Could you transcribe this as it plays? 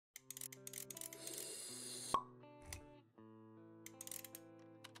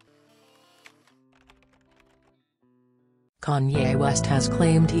Kanye West has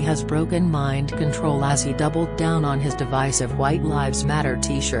claimed he has broken mind control as he doubled down on his divisive White Lives Matter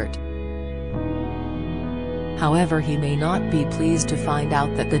t-shirt. However, he may not be pleased to find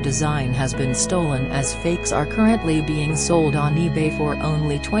out that the design has been stolen, as fakes are currently being sold on eBay for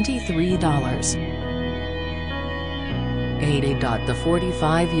only $23. The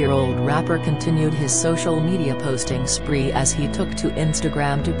 45-year-old rapper continued his social media posting spree as he took to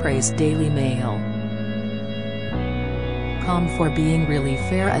Instagram to praise Daily Mail for being really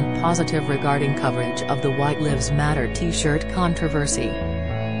fair and positive regarding coverage of the White Lives Matter t-shirt controversy.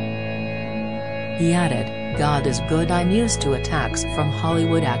 He added, "God is good. I'm used to attacks from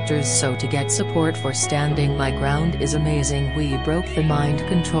Hollywood actors, so to get support for standing my ground is amazing. We broke the mind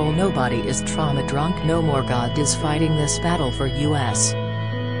control. Nobody is trauma drunk no more. God is fighting this battle for us."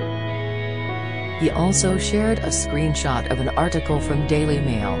 He also shared a screenshot of an article from Daily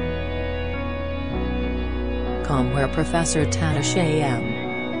Mail, where Professor Tata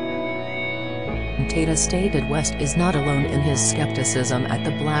stated West is not alone in his skepticism at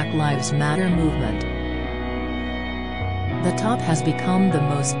the Black Lives Matter movement. The top has become the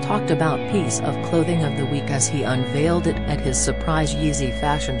most talked about piece of clothing of the week as he unveiled it at his surprise Yeezy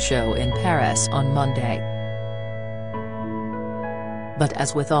fashion show in Paris on Monday. But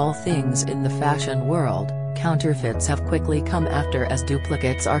as with all things in the fashion world, counterfeits have quickly come after, as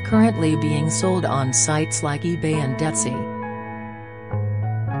duplicates are currently being sold on sites like eBay and Etsy.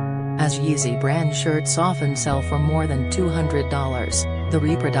 As Yeezy brand shirts often sell for more than $200, the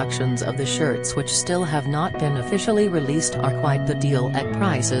reproductions of the shirts, which still have not been officially released, are quite the deal at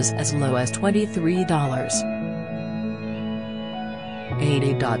prices as low as $23.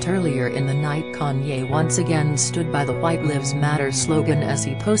 Earlier in the night, Kanye once again stood by the White Lives Matter slogan as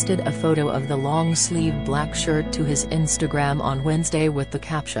he posted a photo of the long-sleeved black shirt to his Instagram on Wednesday with the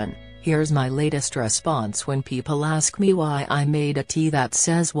caption, "Here's my latest response when people ask me why I made a tee that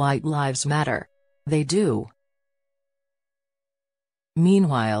says White Lives Matter. They do."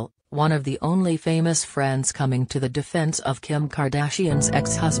 Meanwhile, one of the only famous friends coming to the defense of Kim Kardashian's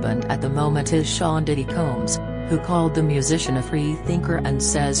ex-husband at the moment is Sean Diddy Combs, who called the musician a free thinker and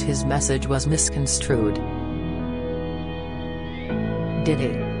says his message was misconstrued.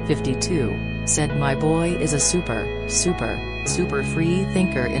 Diddy, 52, said my boy is a super free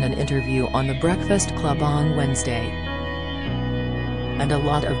thinker in an interview on The Breakfast Club on Wednesday. And a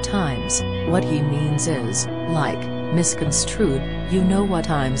lot of times, what he means is, like, misconstrued, you know what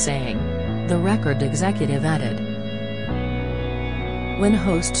I'm saying, the record executive added. When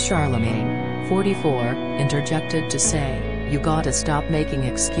host Charlemagne, 44, interjected to say, "You gotta stop making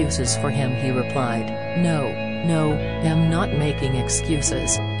excuses for him," he replied, No, him not making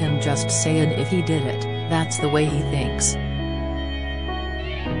excuses, him just saying if he did it, that's the way he thinks."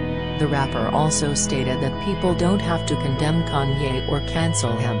 The rapper also stated that people don't have to condemn Kanye or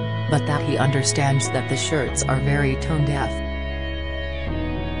cancel him, but that he understands that the shirts are very tone-deaf.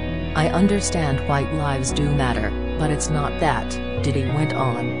 "I understand white lives do matter, but it's not that," Diddy went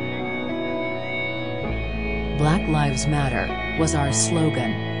on. "Black Lives Matter was our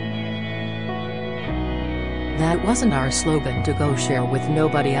slogan. That wasn't our slogan to go share with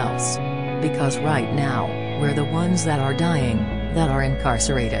nobody else. Because right now, we're the ones that are dying, that are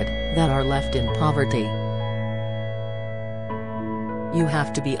incarcerated, that are left in poverty. You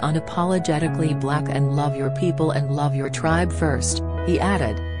have to be unapologetically black and love your people and love your tribe first," he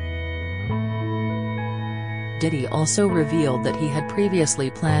added. Diddy also revealed that he had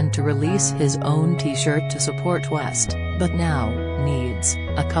previously planned to release his own t-shirt to support West, but now needs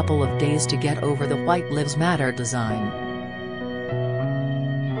a couple of days to get over the White Lives Matter design.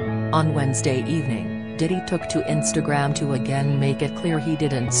 On Wednesday evening, Diddy took to Instagram to again make it clear he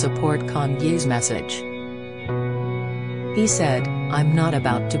didn't support Kanye's message. He said, "I'm not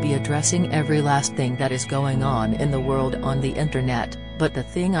about to be addressing every last thing that is going on in the world on the internet, but the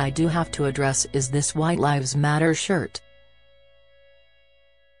thing I do have to address is this White Lives Matter shirt.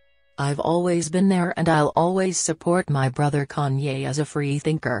 I've always been there and I'll always support my brother Kanye as a free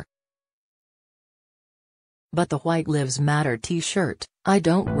thinker. But the White Lives Matter t-shirt, I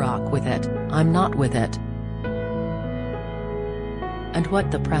don't rock with it, I'm not with it. And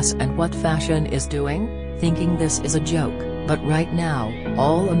what the press and what fashion is doing, thinking this is a joke, but right now,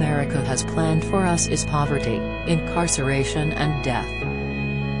 all America has planned for us is poverty, incarceration and death.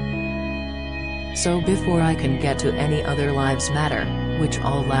 So before I can get to any other lives matter, which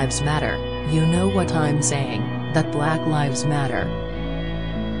all lives matter, you know what I'm saying, that Black Lives Matter.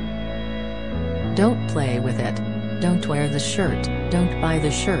 Don't play with it. Don't wear the shirt, don't buy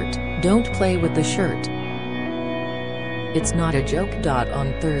the shirt, don't play with the shirt. It's not a joke.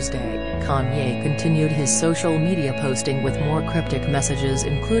 On Thursday, Kanye continued his social media posting with more cryptic messages,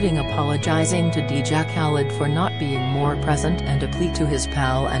 including apologizing to DJ Khaled for not being more present and a plea to his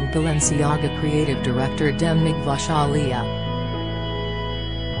pal and Balenciaga creative director Demnig Vashalia.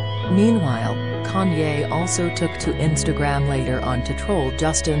 Meanwhile, Kanye also took to Instagram later on to troll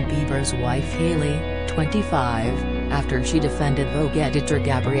Justin Bieber's wife Hailey, 25, after she defended Vogue editor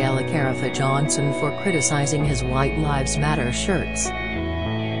Gabriella Carafa-Johnson for criticizing his White Lives Matter shirts.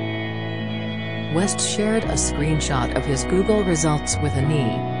 West shared a screenshot of his Google results with an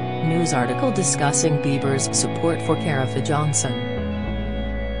E! News article discussing Bieber's support for Carafa-Johnson.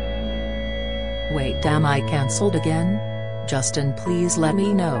 "Wait, am I cancelled again? Justin, please let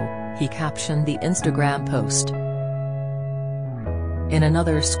me know," he captioned the Instagram post. In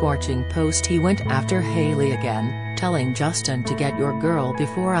another scorching post, he went after Hailey again, telling Justin to get your girl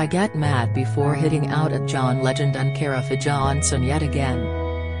before I get mad, before hitting out at John Legend and Carafa-Johnson yet again.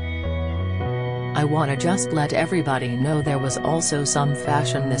 "I wanna just let everybody know there was also some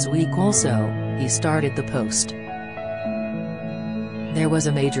fashion this week also," he started the post. "There was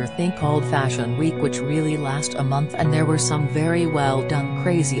a major thing called Fashion Week which really lasts a month, and there were some very well done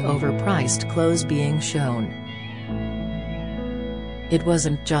crazy overpriced clothes being shown. It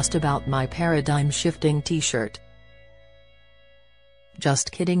wasn't just about my paradigm-shifting t-shirt.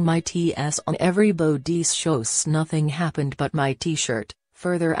 Just kidding, my TS on everybody's shows, nothing happened but my t-shirt,"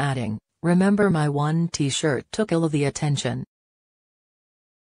 further adding, "Remember my one t-shirt took all of the attention.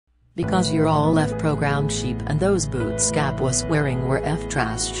 Because you're all F programmed sheep, and those boots Gap was wearing were F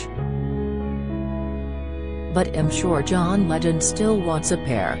trash. But I'm sure John Legend still wants a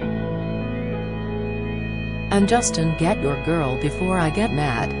pair. And Justin, get your girl before I get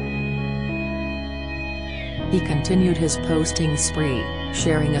mad." He continued his posting spree,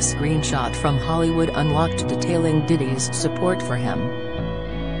 sharing a screenshot from Hollywood Unlocked detailing Diddy's support for him.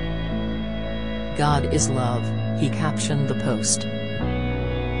 "God is love," he captioned the post.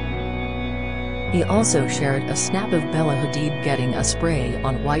 He also shared a snap of Bella Hadid getting a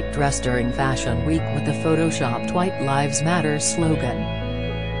spray-on white dress during Fashion Week with the photoshopped White Lives Matter slogan.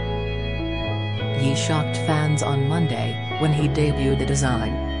 He shocked fans on Monday, when he debuted the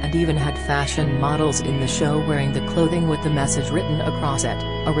design, and even had fashion models in the show wearing the clothing with the message written across it,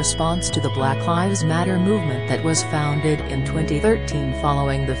 a response to the Black Lives Matter movement that was founded in 2013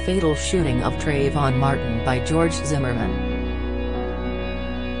 following the fatal shooting of Trayvon Martin by George Zimmerman.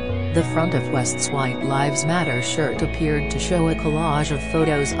 The front of West's White Lives Matter shirt appeared to show a collage of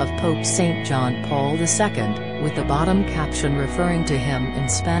photos of Pope St. John Paul II, with the bottom caption referring to him in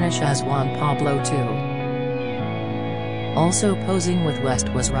Spanish as Juan Pablo II. Also posing with West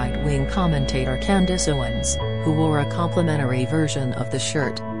was right-wing commentator Candace Owens, who wore a complimentary version of the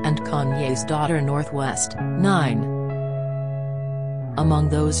shirt, and Kanye's daughter Northwest, 9. Among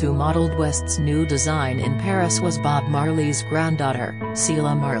those who modeled West's new design in Paris was Bob Marley's granddaughter,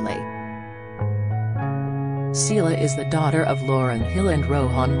 Cila Marley. Cila is the daughter of Lauryn Hill and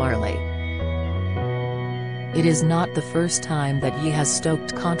Rohan Marley. It is not the first time that he has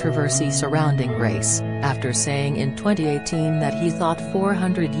stoked controversy surrounding race, after saying in 2018 that he thought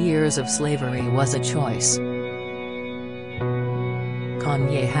 400 years of slavery was a choice.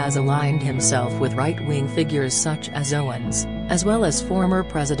 Kanye has aligned himself with right-wing figures such as Owens, as well as former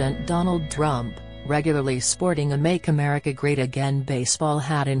President Donald Trump, regularly sporting a Make America Great Again baseball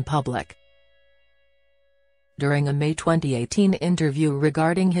hat in public. During a May 2018 interview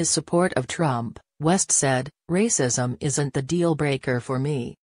regarding his support of Trump, West said, "Racism isn't the deal-breaker for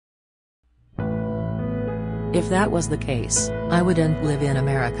me. If that was the case, I wouldn't live in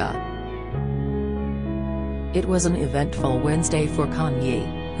America." It was an eventful Wednesday for Kanye,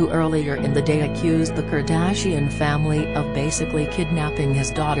 who earlier in the day accused the Kardashian family of basically kidnapping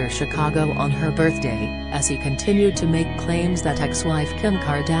his daughter Chicago on her birthday, as he continued to make claims that ex-wife Kim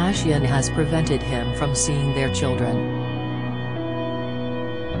Kardashian has prevented him from seeing their children.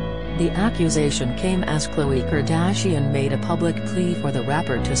 The accusation came as Khloe Kardashian made a public plea for the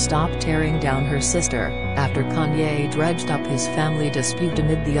rapper to stop tearing down her sister, after Kanye dredged up his family dispute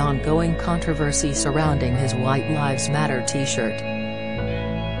amid the ongoing controversy surrounding his White Lives Matter t-shirt.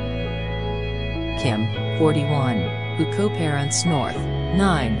 Kim, 41, who co-parents North,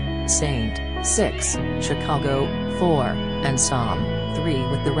 9, Saint, 6, Chicago, 4, and Psalm, 3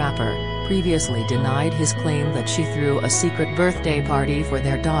 with the rapper, previously denied his claim that she threw a secret birthday party for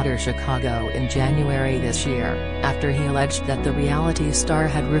their daughter Chicago in January this year, after he alleged that the reality star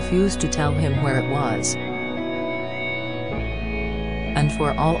had refused to tell him where it was. And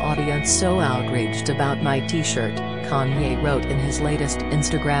for all audience so outraged about my t-shirt, Kanye wrote in his latest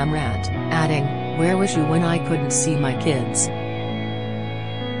Instagram rant, adding, "Where was you when I couldn't see my kids?"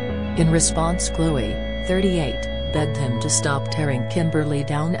 In response, Chloe, 38, begged him to stop tearing Kimberly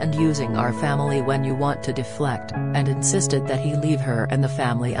down and using our family when you want to deflect, and insisted that he leave her and the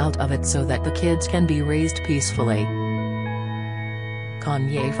family out of it so that the kids can be raised peacefully.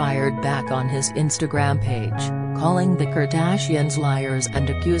 Kanye fired back on his Instagram page, calling the Kardashians liars and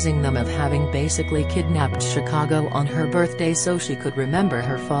accusing them of having basically kidnapped Chicago on her birthday so she could remember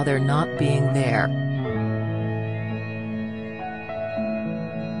her father not being there.